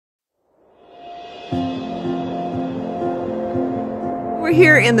We're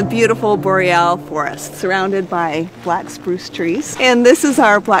here in the beautiful boreal forest surrounded by black spruce trees. And this is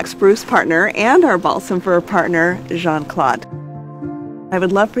our black spruce partner and our balsam fir partner, Jean-Claude. I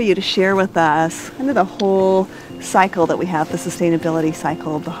would love for you to share with us kind of the whole cycle that we have, the sustainability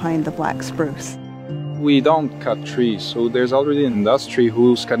cycle behind the black spruce. We don't cut trees, so there's already an industry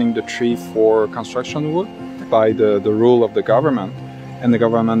who's cutting the tree for construction wood by the rule of the government, and the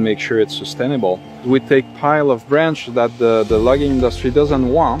government makes sure it's sustainable. We take pile of branch that the logging industry doesn't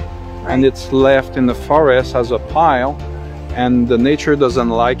want, and it's left in the forest as a pile, and the nature doesn't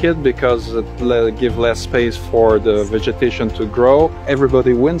like it because it gives less space for the vegetation to grow.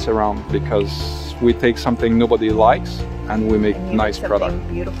 Everybody wins around because we take something nobody likes and we make nice product.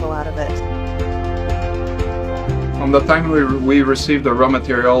 Beautiful out of it. From the time we receive the raw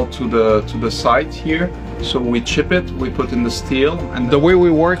material to the site here, so we chip it, we put in the steel, and the way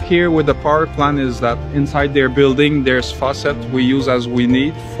we work here with the power plant is that inside their building there's faucet we use as we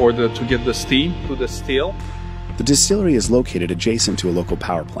need to get the steam to the steel. The distillery is located adjacent to a local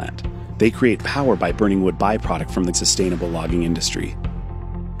power plant. They create power by burning wood byproduct from the sustainable logging industry.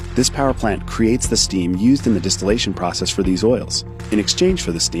 This power plant creates the steam used in the distillation process for these oils. In exchange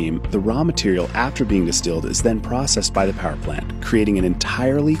for the steam, the raw material after being distilled is then processed by the power plant, creating an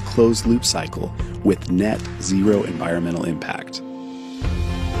entirely closed-loop cycle with net zero environmental impact.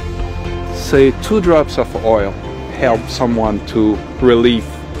 Say 2 drops of oil help someone to relieve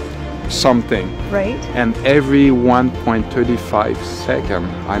something. Right. And every 1.35 seconds,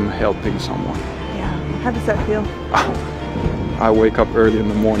 I'm helping someone. Yeah. How does that feel? I wake up early in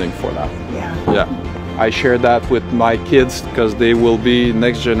the morning for that. Yeah. Yeah. I share that with my kids because they will be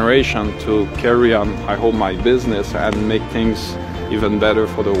next generation to carry on, I hope, my business and make things even better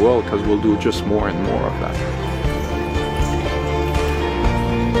for the world, because we'll do just more and more of that.